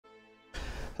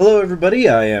Hello everybody,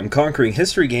 I am Conquering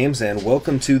History Games and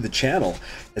welcome to the channel.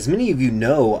 As many of you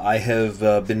know, I have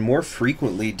been more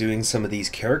frequently doing some of these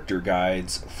character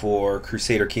guides for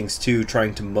Crusader Kings II,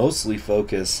 trying to mostly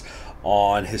focus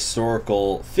on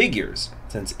historical figures,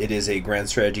 since it is a grand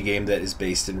strategy game that is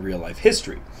based in real-life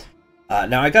history.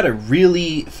 Now I got a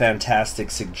really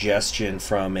fantastic suggestion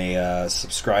from a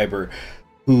subscriber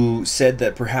who said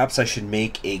that perhaps I should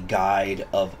make a guide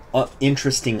of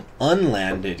interesting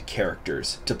unlanded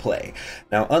characters to play.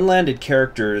 Now, unlanded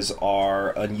characters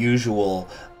are unusual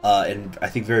and I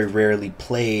think very rarely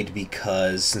played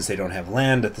because since they don't have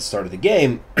land at the start of the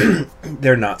game,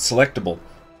 they're not selectable.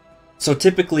 So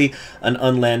typically, an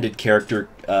unlanded character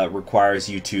requires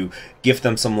you to gift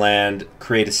them some land,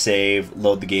 create a save,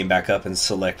 load the game back up, and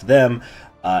select them.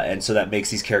 And so that makes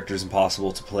these characters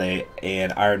impossible to play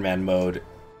in Iron Man mode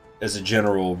as a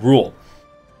general rule.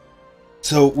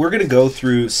 So we're going to go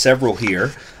through several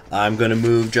here. I'm going to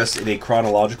move just in a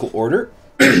chronological order,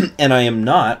 and I am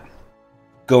not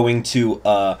going to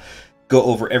go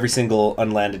over every single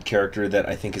unlanded character that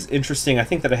I think is interesting. I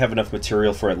think that I have enough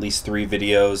material for at least 3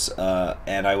 videos,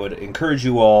 and I would encourage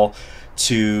you all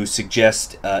to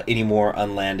suggest any more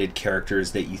unlanded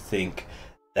characters that you think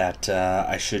that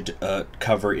I should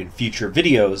cover in future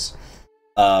videos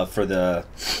for the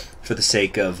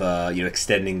sake of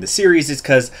extending the series. Is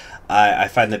because I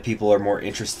find that people are more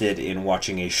interested in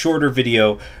watching a shorter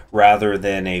video rather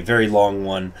than a very long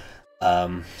one,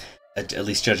 at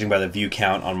least judging by the view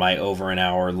count on my over an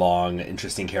hour long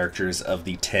Interesting Characters of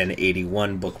the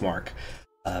 1081 bookmark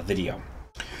video.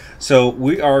 So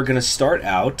we are going to start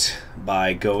out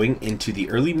by going into the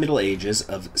early Middle Ages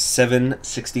of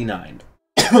 769.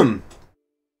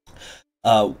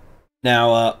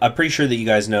 Now, I'm pretty sure that you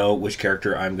guys know which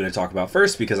character I'm going to talk about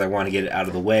first because I want to get it out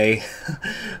of the way,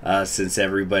 since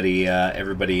everybody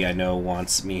I know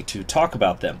wants me to talk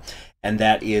about them, and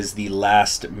that is the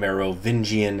last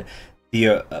Merovingian.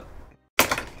 Okay,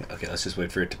 let's just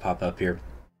wait for it to pop up here.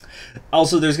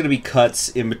 Also, there's going to be cuts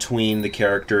in between the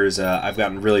characters. I've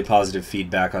gotten really positive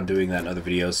feedback on doing that in other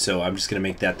videos, so I'm just going to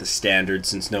make that the standard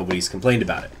since nobody's complained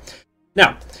about it.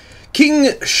 Now,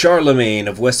 King Charlemagne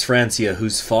of West Francia,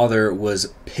 whose father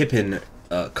was Pippin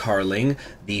Carling,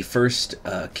 the first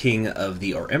king of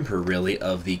the, or emperor really,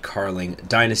 of the Carling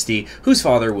dynasty, whose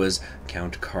father was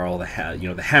Count Karl the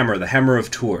Hammer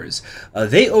of Tours.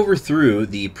 They overthrew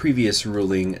the previous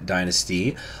ruling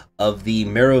dynasty of the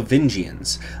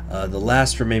Merovingians, the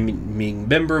last remaining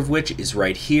member of which is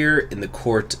right here in the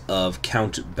court of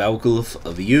Count Baugulf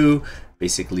of Eu,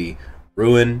 basically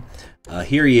Rouen.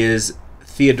 Here he is,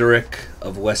 Theodoric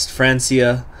of West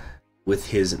Francia, with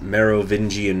his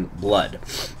Merovingian blood,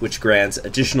 which grants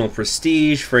additional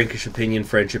prestige, Frankish opinion,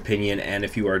 French opinion, and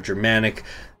if you are Germanic,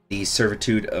 the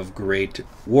servitude of great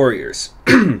warriors.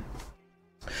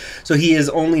 So he is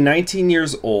only 19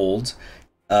 years old.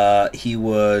 He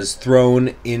was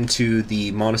thrown into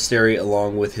the monastery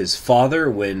along with his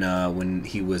father when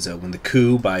the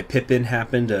coup by Pippin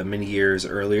happened many years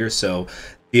earlier. So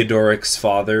Theodoric's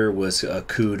father was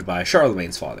couped by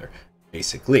Charlemagne's father,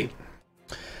 basically.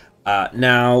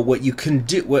 Now, what you can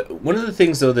do, one of the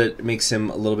things though that makes him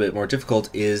a little bit more difficult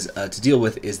is to deal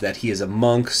with is that he is a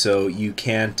monk, so you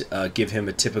can't give him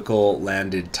a typical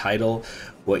landed title.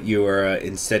 What you are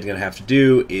instead going to have to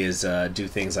do is do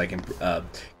things like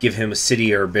give him a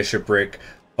city or bishopric,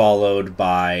 followed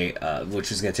by,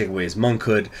 which is going to take away his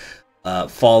monkhood,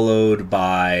 followed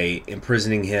by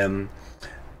imprisoning him,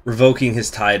 revoking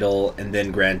his title, and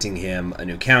then granting him a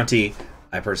new county.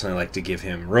 I personally like to give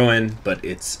him Rouen, but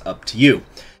it's up to you.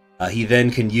 He then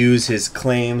can use his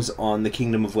claims on the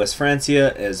Kingdom of West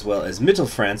Francia as well as Middle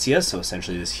Francia, so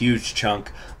essentially this huge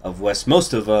chunk of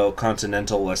most of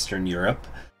continental Western Europe.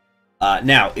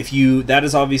 Now, that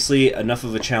is obviously enough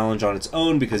of a challenge on its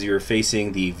own because you're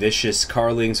facing the vicious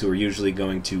Carlings who are usually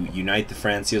going to unite the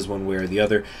Francias one way or the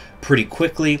other pretty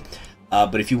quickly.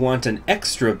 But if you want an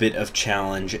extra bit of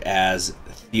challenge as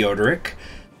Theodoric,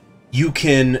 you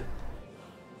can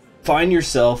find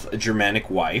yourself a Germanic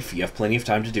wife. You have plenty of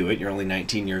time to do it. You're only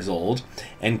 19 years old.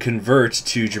 And convert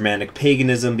to Germanic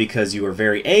paganism because you are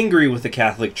very angry with the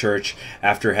Catholic Church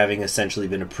after having essentially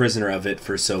been a prisoner of it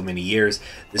for so many years.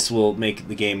 This will make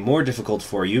the game more difficult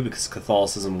for you because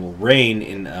Catholicism will reign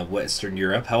in Western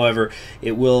Europe. However,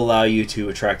 it will allow you to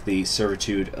attract the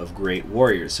servitude of great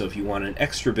warriors. So if you want an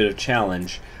extra bit of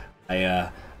challenge, I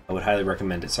would highly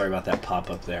recommend it. Sorry about that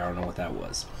pop-up there. I don't know what that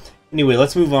was. Anyway,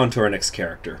 let's move on to our next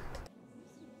character.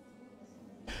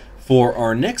 For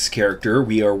our next character,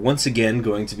 we are once again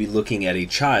going to be looking at a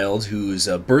child whose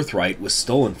birthright was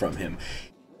stolen from him.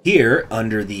 Here,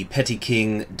 under the petty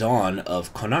king Don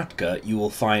of Connaught, you will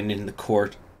find in the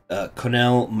court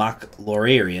Conel Mac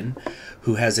Lorarian,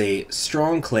 who has a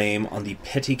strong claim on the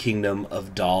petty kingdom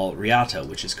of Dal Riata,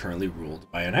 which is currently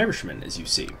ruled by an Irishman, as you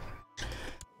see.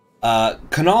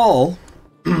 Conal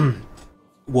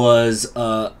was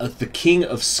the king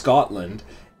of Scotland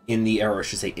in the era, I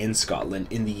should say in Scotland,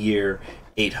 in the year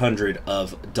 800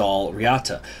 of Dal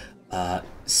Riata.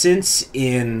 Since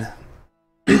in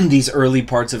these early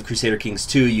parts of Crusader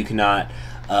Kings II, you cannot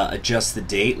adjust the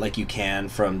date like you can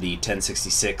from the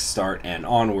 1066 start and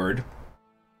onward.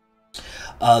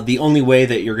 The only way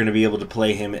that you're going to be able to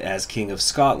play him as King of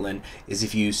Scotland is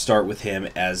if you start with him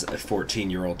as a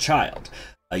 14-year-old child.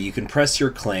 You can press your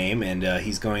claim, and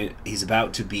he's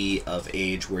about to be of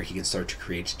age where he can start to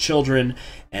create children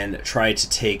and try to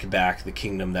take back the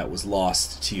kingdom that was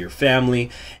lost to your family,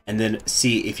 and then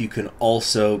see if you can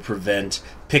also prevent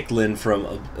Pictlin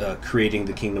from creating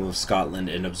the Kingdom of Scotland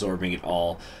and absorbing it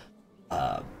all,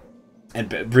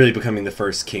 and really becoming the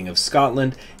first King of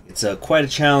Scotland. It's quite a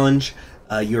challenge.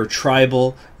 You're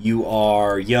tribal, you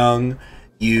are young,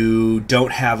 you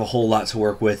don't have a whole lot to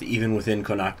work with, even within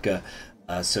Connaught.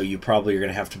 So you probably are going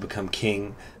to have to become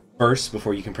king first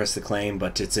before you can press the claim,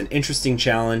 but it's an interesting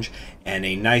challenge and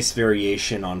a nice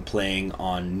variation on playing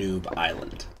on Noob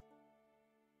Island.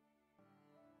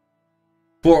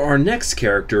 For our next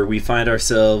character, we find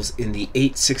ourselves in the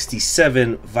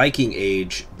 867 Viking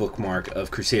Age bookmark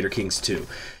of Crusader Kings II.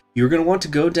 You're going to want to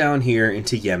go down here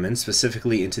into Yemen,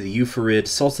 specifically into the Euphraid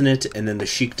Sultanate and then the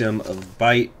Sheikhdom of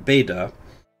Beda,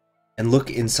 and look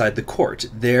inside the court.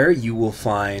 There you will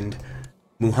find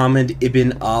Muhammad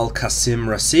ibn al-Qasim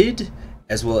Rasid,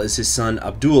 as well as his son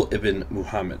Abdul ibn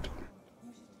Muhammad.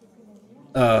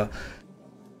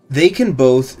 They can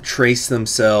both trace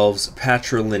themselves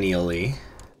patrilineally,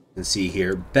 you can see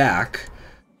here, back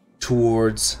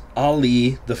towards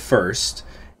Ali the First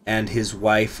and his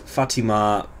wife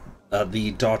Fatima,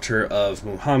 the daughter of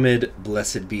Muhammad,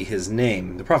 blessed be his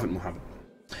name, the Prophet Muhammad.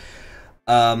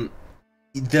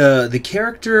 The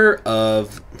character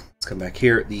of... Let's come back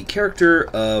here. The character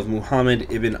of Muhammad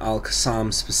ibn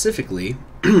al-Qasim specifically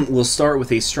will start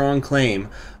with a strong claim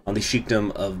on the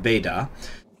Sheikhdom of Beda.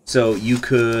 So you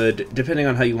could, depending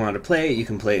on how you want to play, you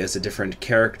can play as a different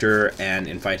character and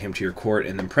invite him to your court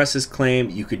and then press his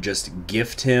claim. You could just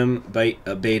gift him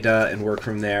Beda and work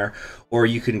from there, or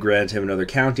you can grant him another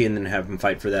county and then have him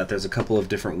fight for that. There's a couple of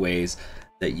different ways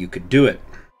that you could do it.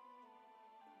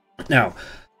 Now,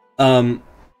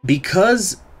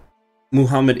 because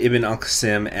Muhammad ibn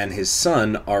al-Qasim and his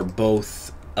son are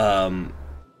both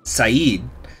Sayyid,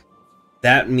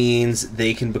 that means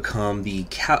they can become the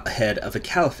head of a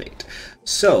caliphate.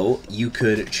 So you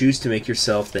could choose to make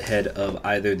yourself the head of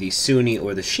either the Sunni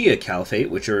or the Shia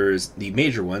caliphate, which are the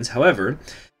major ones. However,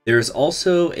 there's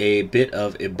also a bit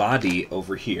of Ibadi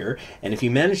over here, and if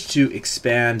you manage to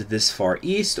expand this far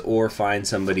east or find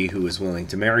somebody who is willing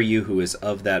to marry you who is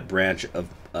of that branch of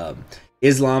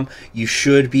Islam, you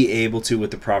should be able to, with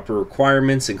the proper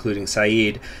requirements, including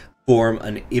Sayyid, form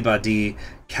an Ibadi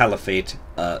caliphate,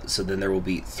 so then there will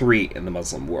be 3 in the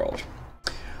Muslim world.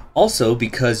 Also,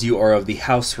 because you are of the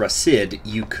House Rasid,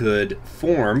 you could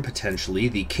form, potentially,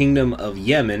 the Kingdom of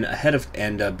Yemen ahead of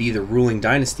and be the ruling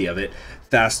dynasty of it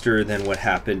faster than what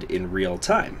happened in real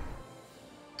time.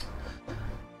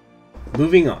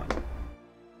 Moving on.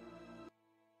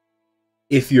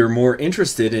 If you're more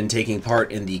interested in taking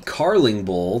part in the Carling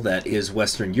Bowl that is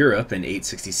Western Europe in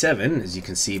 867, as you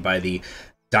can see by the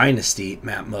Dynasty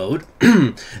map mode,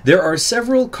 there are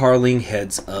several Carling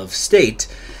heads of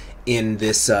state in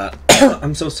this...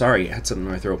 I'm so sorry, I had something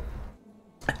in my throat.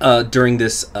 During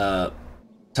this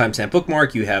timestamp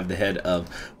bookmark, you have the head of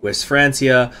West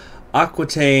Francia,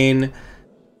 Aquitaine,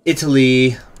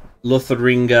 Italy,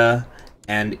 Lotharingia,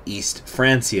 and East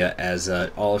Francia, as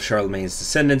all of Charlemagne's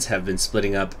descendants have been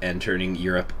splitting up and turning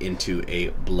Europe into a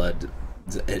bloodbath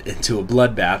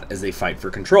as they fight for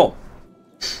control.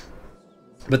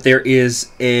 But there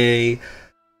is a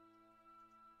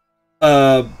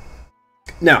now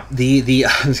the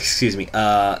excuse me,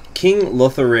 King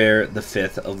Lothair V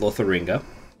of Lotharingia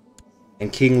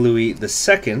and King Louis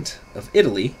II of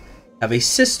Italy have a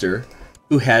sister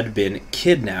who had been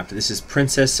kidnapped. This is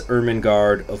Princess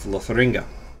Ermengarde of Lotharingia.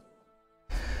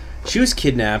 She was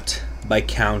kidnapped by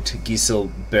Count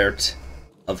Giselbert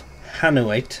of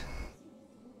Hainaut,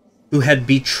 who had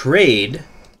betrayed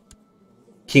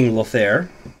King Lothair,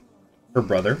 her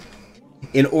brother,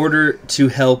 in order to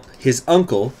help his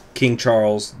uncle, King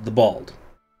Charles the Bald.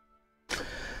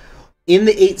 In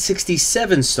the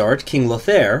 867 start, King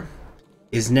Lothair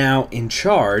is now in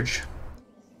charge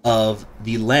of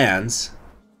the lands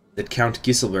that Count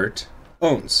Giselbert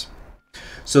owns.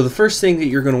 So the first thing that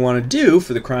you're going to want to do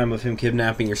for the crime of him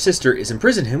kidnapping your sister is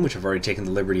imprison him, which I've already taken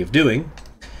the liberty of doing,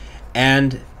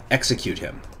 and execute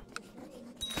him.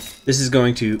 This is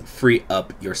going to free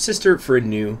up your sister for a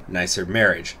new, nicer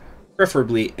marriage,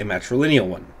 preferably a matrilineal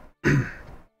one.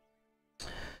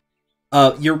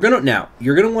 You're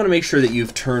gonna want to make sure that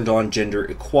you've turned on gender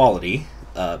equality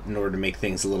in order to make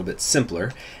things a little bit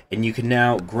simpler, and you can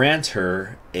now grant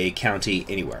her a county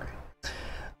anywhere.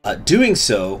 Doing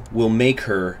so will make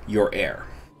her your heir.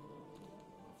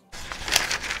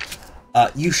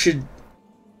 You should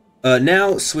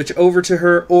now switch over to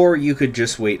her, or you could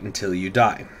just wait until you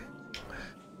die.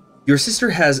 Your sister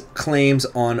has claims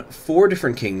on 4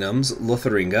 different kingdoms: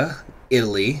 Lotharingia,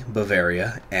 Italy,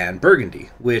 Bavaria, and Burgundy,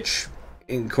 which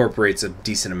incorporates a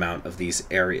decent amount of these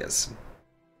areas.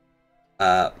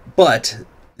 But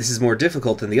this is more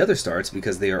difficult than the other starts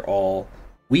because they are all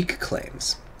weak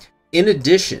claims. In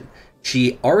addition,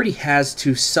 she already has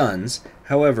 2 sons.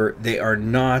 However, they are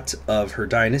not of her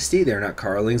dynasty. They are not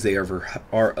Carlings. They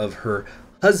are of her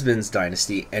husband's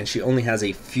dynasty, and she only has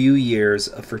a few years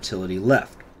of fertility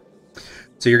left.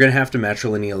 So you're going to have to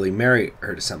matrilineally marry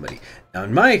her to somebody. Now,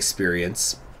 in my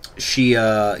experience, she,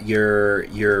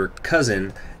 your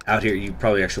cousin out here, you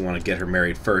probably actually want to get her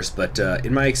married first, but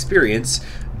in my experience,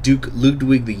 Duke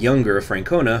Ludwig the Younger of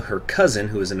Francona, her cousin,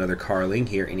 who is another Carling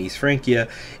here in East Francia,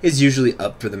 is usually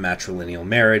up for the matrilineal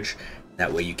marriage.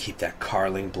 That way you keep that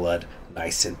Carling blood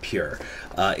nice and pure.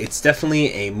 It's definitely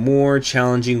a more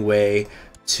challenging way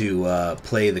to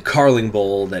play the Carling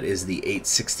Bowl that is the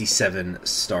 867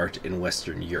 start in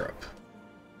Western Europe.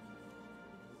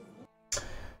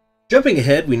 Jumping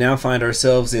ahead, we now find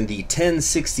ourselves in the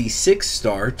 1066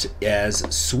 start as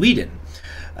Sweden.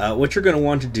 What you're going to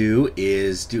want to do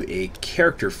is do a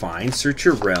character find, search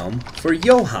your realm for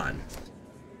Johan,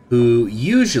 who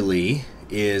usually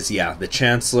is, the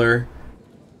Chancellor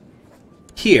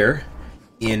here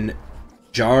in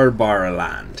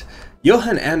Jarbaraland.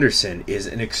 Johan Andersson is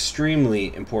an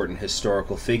extremely important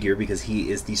historical figure because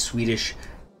he is the Swedish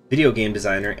video game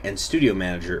designer and studio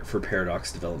manager for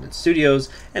Paradox Development Studios,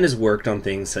 and has worked on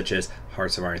things such as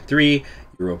Hearts of Iron 3,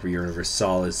 Europa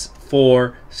Universalis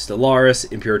 4,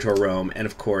 Stellaris, Imperator Rome, and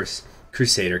of course,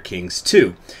 Crusader Kings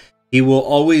II. He will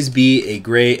always be a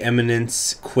gray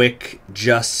eminence, quick,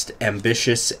 just,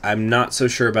 ambitious. I'm not so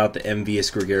sure about the envious,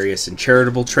 gregarious, and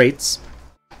charitable traits.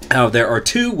 Now, there are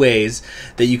 2 ways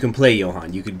that you can play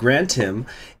Johan. You could grant him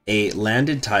a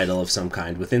landed title of some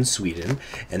kind within Sweden,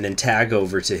 and then tag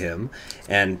over to him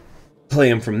and play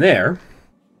him from there,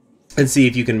 and see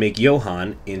if you can make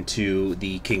Johan into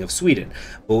the King of Sweden.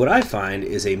 But what I find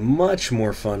is a much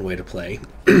more fun way to play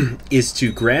is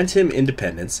to grant him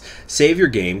independence, save your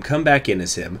game, come back in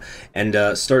as him,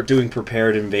 and start doing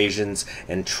prepared invasions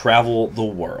and travel the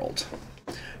world.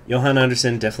 Johan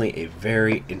Andersson, definitely a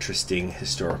very interesting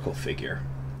historical figure.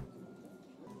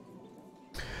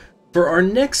 For our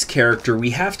next character,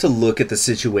 we have to look at the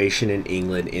situation in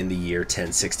England in the year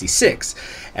 1066.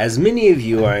 As many of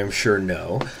you, I am sure,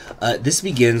 know, this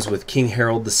begins with King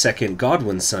Harold II,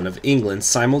 Godwin's son of England,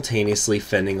 simultaneously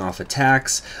fending off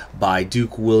attacks by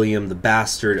Duke William the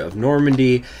Bastard of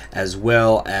Normandy, as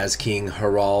well as King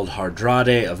Harald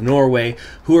Hardrade of Norway,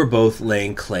 who are both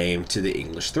laying claim to the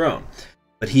English throne.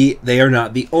 But they are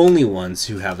not the only ones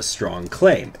who have a strong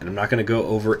claim, and I'm not going to go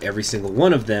over every single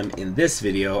one of them in this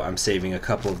video. I'm saving a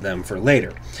couple of them for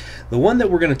later. The one that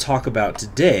we're going to talk about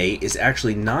today is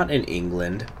actually not in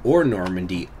England or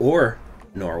Normandy or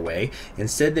Norway.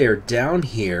 Instead, they are down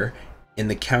here in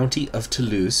the county of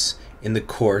Toulouse in the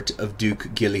court of Duke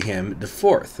Guilhem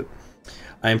IV.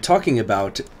 I am talking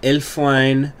about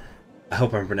Elfwine, I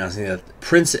hope I'm pronouncing that,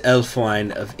 Prince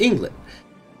Elfwine of England,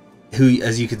 who,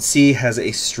 as you can see, has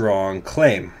a strong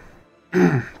claim.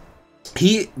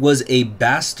 He was a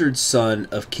bastard son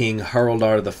of King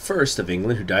Haraldar I of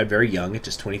England, who died very young at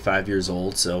just 25 years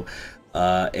old, so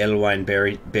Elwine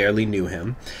barely knew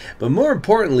him. But more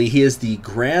importantly, he is the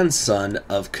grandson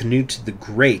of Canute the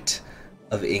Great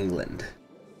of England.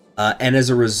 And as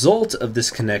a result of this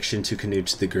connection to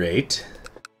Canute the Great,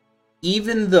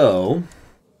 even though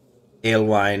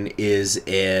Aelwine is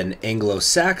an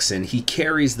Anglo-Saxon, he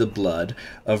carries the blood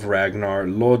of Ragnar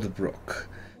Lodbrok.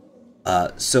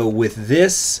 So with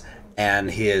this and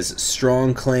his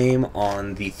strong claim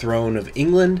on the throne of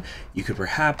England, you could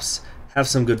perhaps have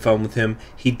some good fun with him.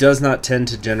 He does not tend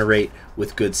to generate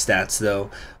with good stats,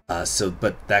 though,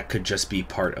 but that could just be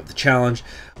part of the challenge.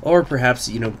 Or perhaps,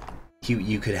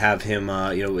 you could have him,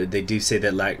 they do say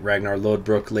that Ragnar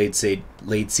Lodbrok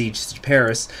laid siege to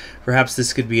Paris. Perhaps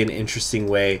this could be an interesting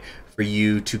way for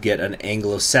you to get an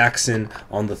Anglo-Saxon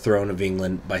on the throne of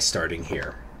England by starting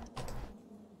here.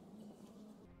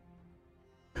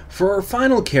 For our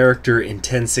final character in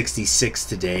 1066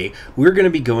 today, we're going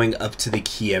to be going up to the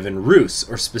Kievan Rus,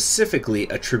 or specifically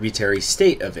a tributary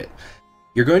state of it.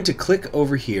 You're going to click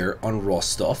over here on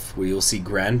Rostov, where you'll see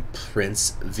Grand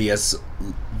Prince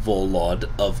Vyazvolod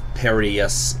of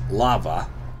Pereyaslava,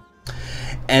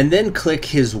 and then click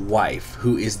his wife,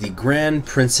 who is the Grand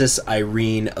Princess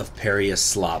Irene of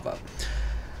Pereyaslava.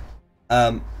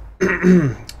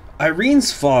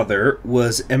 Irene's father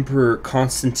was Emperor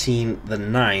Constantine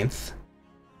IX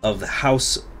of the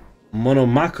House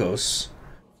Monomachos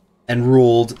and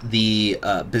ruled the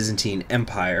Byzantine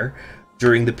Empire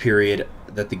during the period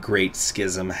that the Great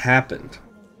Schism happened.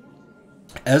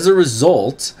 As a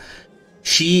result,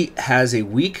 she has a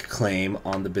weak claim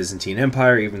on the Byzantine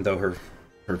Empire, even though her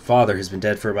father has been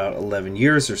dead for about 11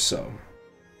 years or so.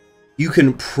 You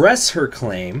can press her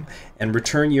claim and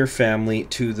return your family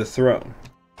to the throne.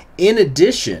 In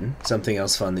addition, something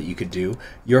else fun that you could do,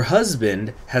 your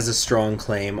husband has a strong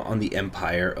claim on the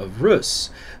Empire of Rus.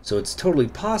 So it's totally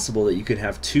possible that you can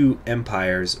have two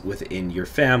empires within your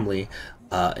family,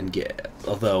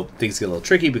 although things get a little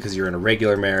tricky because you're in a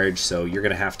regular marriage, so you're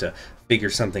going to have to figure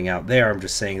something out there. I'm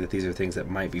just saying that these are things that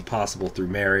might be possible through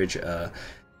marriage.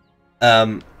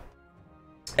 And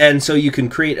so you can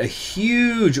create a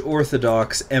huge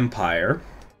Orthodox empire,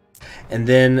 and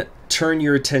then turn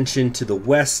your attention to the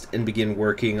west and begin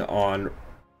working on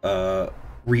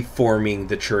reforming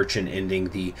the church and ending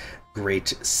the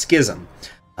Great Schism.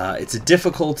 It's a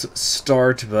difficult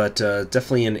start, but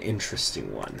definitely an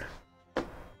interesting one.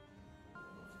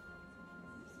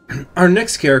 Our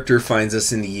next character finds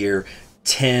us in the year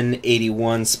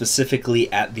 1081,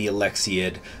 specifically at the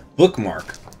Alexiad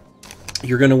bookmark.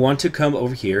 You're going to want to come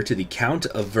over here to the Count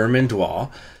of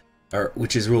Vermandois,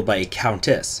 which is ruled by a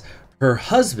countess. Her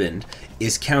husband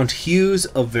is Count Hughes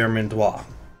of Vermandois.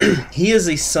 He is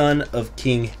a son of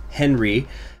King Henry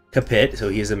Capet, so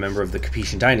he is a member of the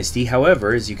Capetian dynasty.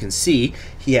 However, as you can see,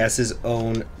 he has his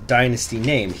own dynasty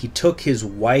name. He took his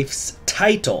wife's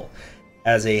title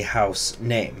as a house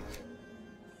name.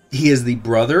 He is the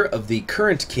brother of the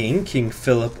current king, King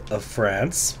Philip of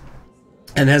France,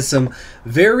 and has some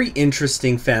very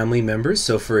interesting family members.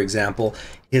 So, for example,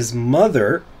 his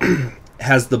mother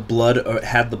has the blood, or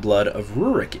had the blood of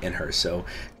Rurik in her, so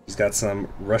she's got some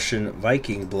Russian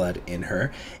Viking blood in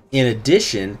her. In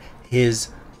addition, his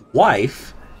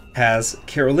wife has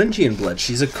Carolingian blood.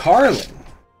 She's a Carling.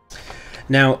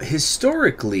 Now,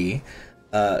 historically,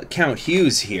 Count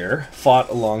Hughes here fought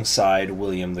alongside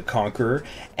William the Conqueror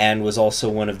and was also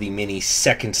one of the many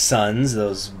second sons,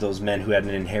 those men who had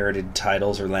inherited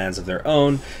titles or lands of their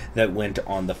own, that went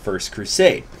on the First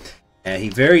Crusade. And he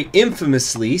very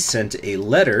infamously sent a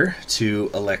letter to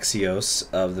Alexios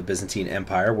of the Byzantine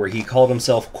Empire where he called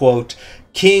himself, quote,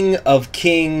 King of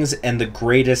Kings and the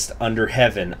greatest under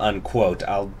heaven, unquote.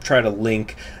 I'll try to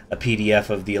link a PDF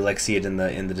of the Alexiad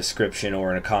in the description or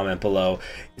in a comment below,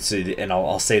 and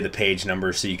I'll say the page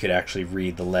number so you could actually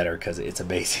read the letter, because it's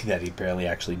amazing that he apparently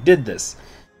actually did this.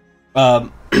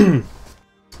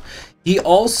 He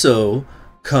also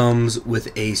comes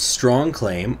with a strong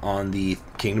claim on the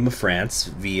Kingdom of France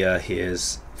via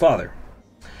his father.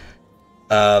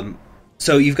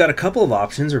 So you've got a couple of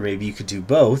options, or maybe you could do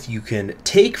both. You can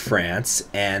take France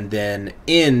and then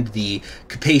end the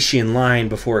Capetian line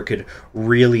before it could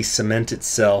really cement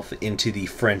itself into the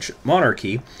French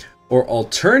monarchy, or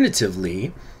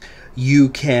alternatively, you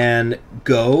can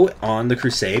go on the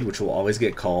crusade, which will always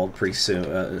get called pretty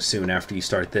soon after you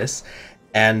start this,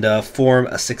 and form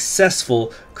a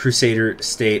successful Crusader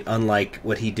state, unlike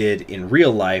what he did in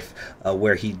real life,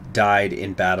 where he died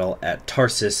in battle at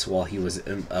Tarsus while he was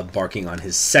embarking on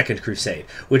his second crusade,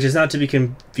 which is not to be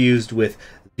confused with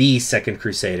the Second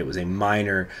Crusade. It was a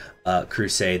minor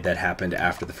crusade that happened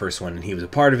after the first one, and he was a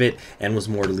part of it and was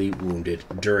mortally wounded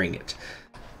during it.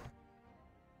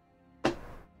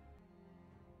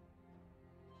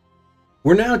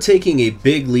 We're now taking a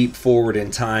big leap forward in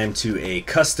time to a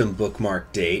custom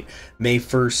bookmark date, May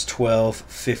 1st,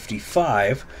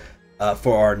 1255,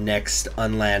 for our next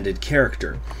unlanded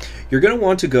character. You're going to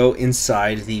want to go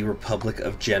inside the Republic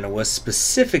of Genoa,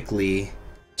 specifically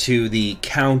to the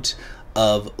Count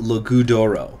of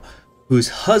Lugudoro, whose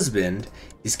husband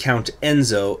is Count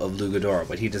Enzo of Lugudoro,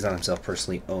 but he does not himself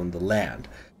personally own the land.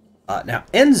 Now,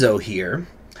 Enzo here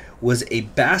was a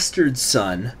bastard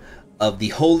son of the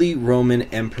Holy Roman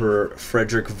Emperor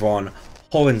Frederick von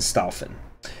Hohenstaufen,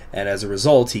 and as a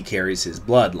result he carries his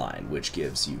bloodline, which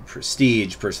gives you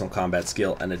prestige, personal combat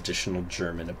skill, and additional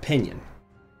German opinion.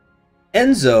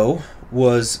 Enzo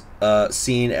was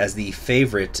seen as the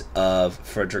favorite of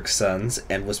Frederick's sons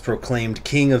and was proclaimed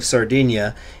King of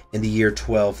Sardinia in the year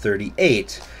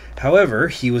 1238. However,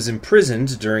 he was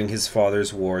imprisoned during his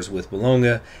father's wars with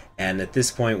Bologna, and at this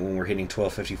point, when we're hitting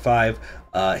 1255,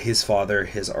 his father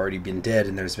has already been dead,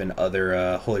 and there's been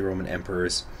other Holy Roman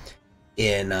emperors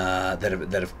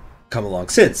that have come along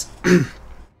since.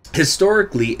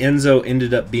 Historically, Enzo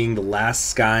ended up being the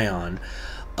last scion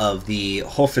of the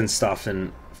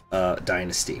Hohenstaufen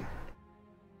dynasty.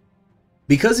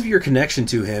 Because of your connection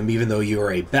to him, even though you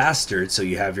are a bastard, so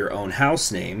you have your own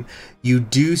house name, you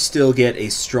do still get a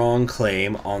strong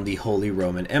claim on the Holy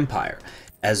Roman Empire,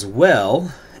 as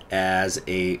well as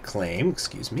a claim,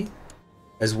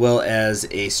 as well as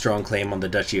a strong claim on the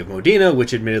Duchy of Modena,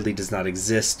 which admittedly does not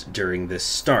exist during this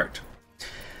start.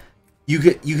 You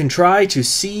can try to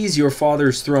seize your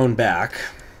father's throne back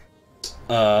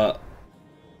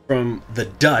from the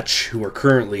Dutch, who are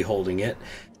currently holding it,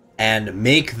 and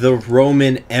make the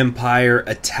Roman Empire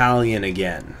Italian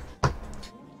again.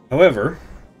 However,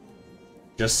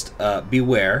 just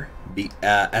beware,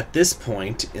 at this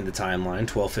point in the timeline,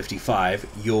 1255,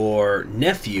 your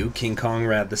nephew, King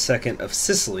Conrad II of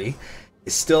Sicily,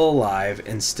 is still alive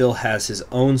and still has his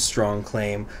own strong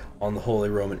claim on the Holy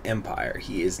Roman Empire.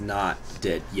 He is not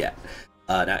dead yet.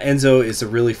 Now, Enzo is a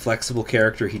really flexible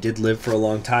character. He did live for a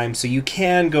long time, so you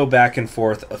can go back and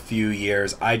forth a few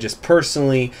years. I just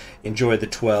personally enjoy the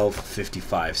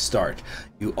 1255 start.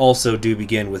 You also do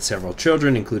begin with several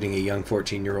children, including a young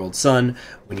 14-year-old son,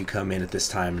 when you come in at this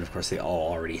time, and of course they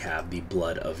all already have the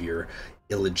blood of your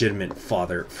illegitimate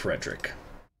father, Frederick.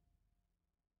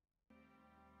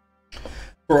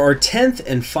 For our 10th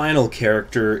and final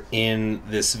character in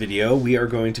this video, we are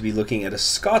going to be looking at a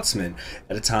Scotsman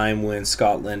at a time when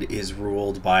Scotland is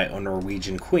ruled by a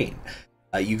Norwegian queen.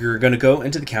 You're going to go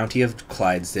into the county of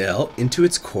Clydesdale, into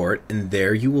its court, and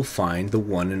there you will find the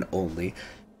one and only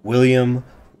William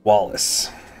Wallace.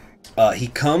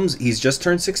 He's just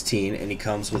turned 16, and he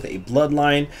comes with a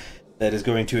bloodline that is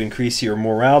going to increase your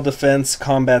morale defense,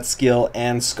 combat skill,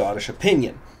 and Scottish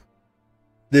opinion.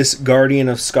 This Guardian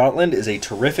of Scotland is a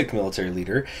terrific military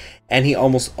leader, and he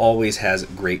almost always has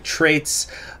great traits.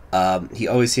 He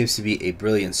always seems to be a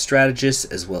brilliant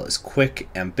strategist, as well as quick,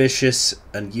 ambitious,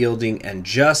 unyielding, and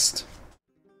just.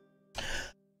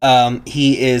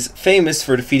 He is famous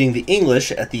for defeating the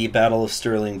English at the Battle of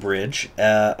Stirling Bridge,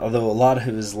 although a lot of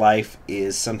his life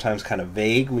is sometimes kind of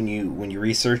vague when you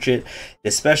research it.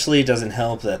 Especially, it doesn't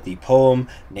help that the poem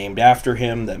named after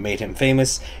him that made him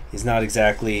famous is not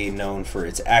exactly known for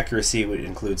its accuracy, which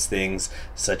includes things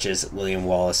such as William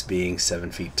Wallace being 7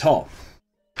 feet tall.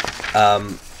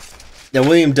 Now,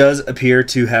 William does appear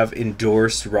to have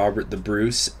endorsed Robert the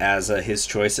Bruce as his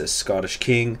choice as Scottish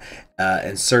king,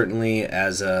 and certainly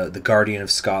as the Guardian of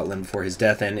Scotland for his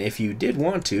death. And if you did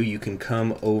want to, you can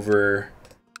come over.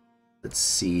 Let's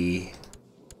see.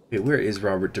 Wait, where is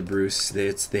Robert the Bruce?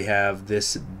 They have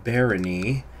this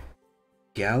barony,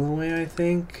 Galloway, I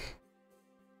think.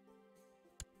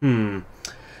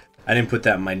 I didn't put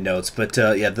that in my notes, but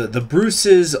yeah, the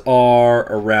Bruces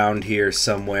are around here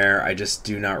somewhere. I just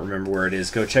do not remember where it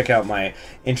is. Go check out my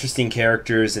Interesting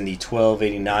Characters in the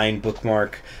 1289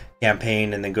 bookmark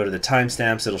campaign, and then go to the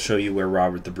timestamps. It'll show you where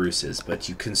Robert the Bruce is. But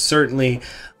you can certainly,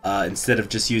 instead of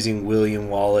just using William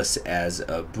Wallace as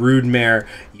a broodmare,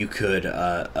 you could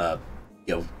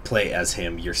play as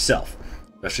him yourself.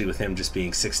 Especially with him just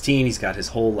being 16, he's got his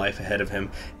whole life ahead of him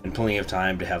and plenty of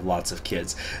time to have lots of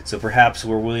kids. So perhaps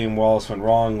where William Wallace went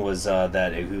wrong was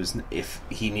that if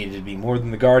he needed to be more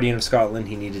than the Guardian of Scotland,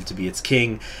 he needed to be its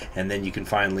king, and then you can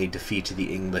finally defeat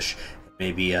the English,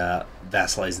 maybe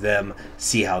vassalize them,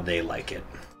 see how they like it.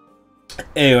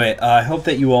 Anyway, I hope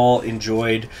that you all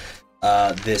enjoyed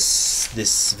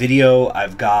this video.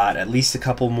 I've got at least a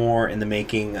couple more in the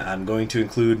making. I'm going to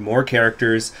include more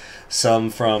characters, some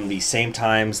from the same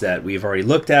times that we've already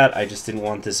looked at. I just didn't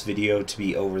want this video to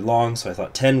be over long, so I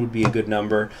thought 10 would be a good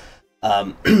number.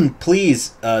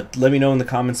 Please let me know in the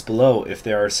comments below if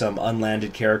there are some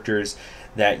unlanded characters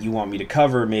that you want me to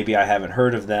cover. Maybe I haven't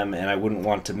heard of them and I wouldn't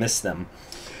want to miss them.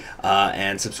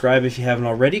 And subscribe if you haven't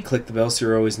already. Click the bell so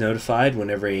you're always notified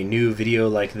whenever a new video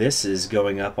like this is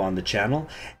going up on the channel.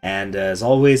 And as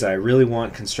always, I really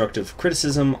want constructive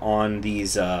criticism on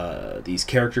these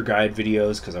character guide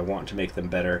videos, because I want to make them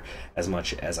better as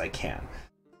much as I can.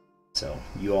 So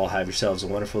you all have yourselves a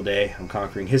wonderful day. I'm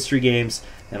Conquering History Games,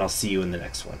 and I'll see you in the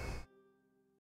next one.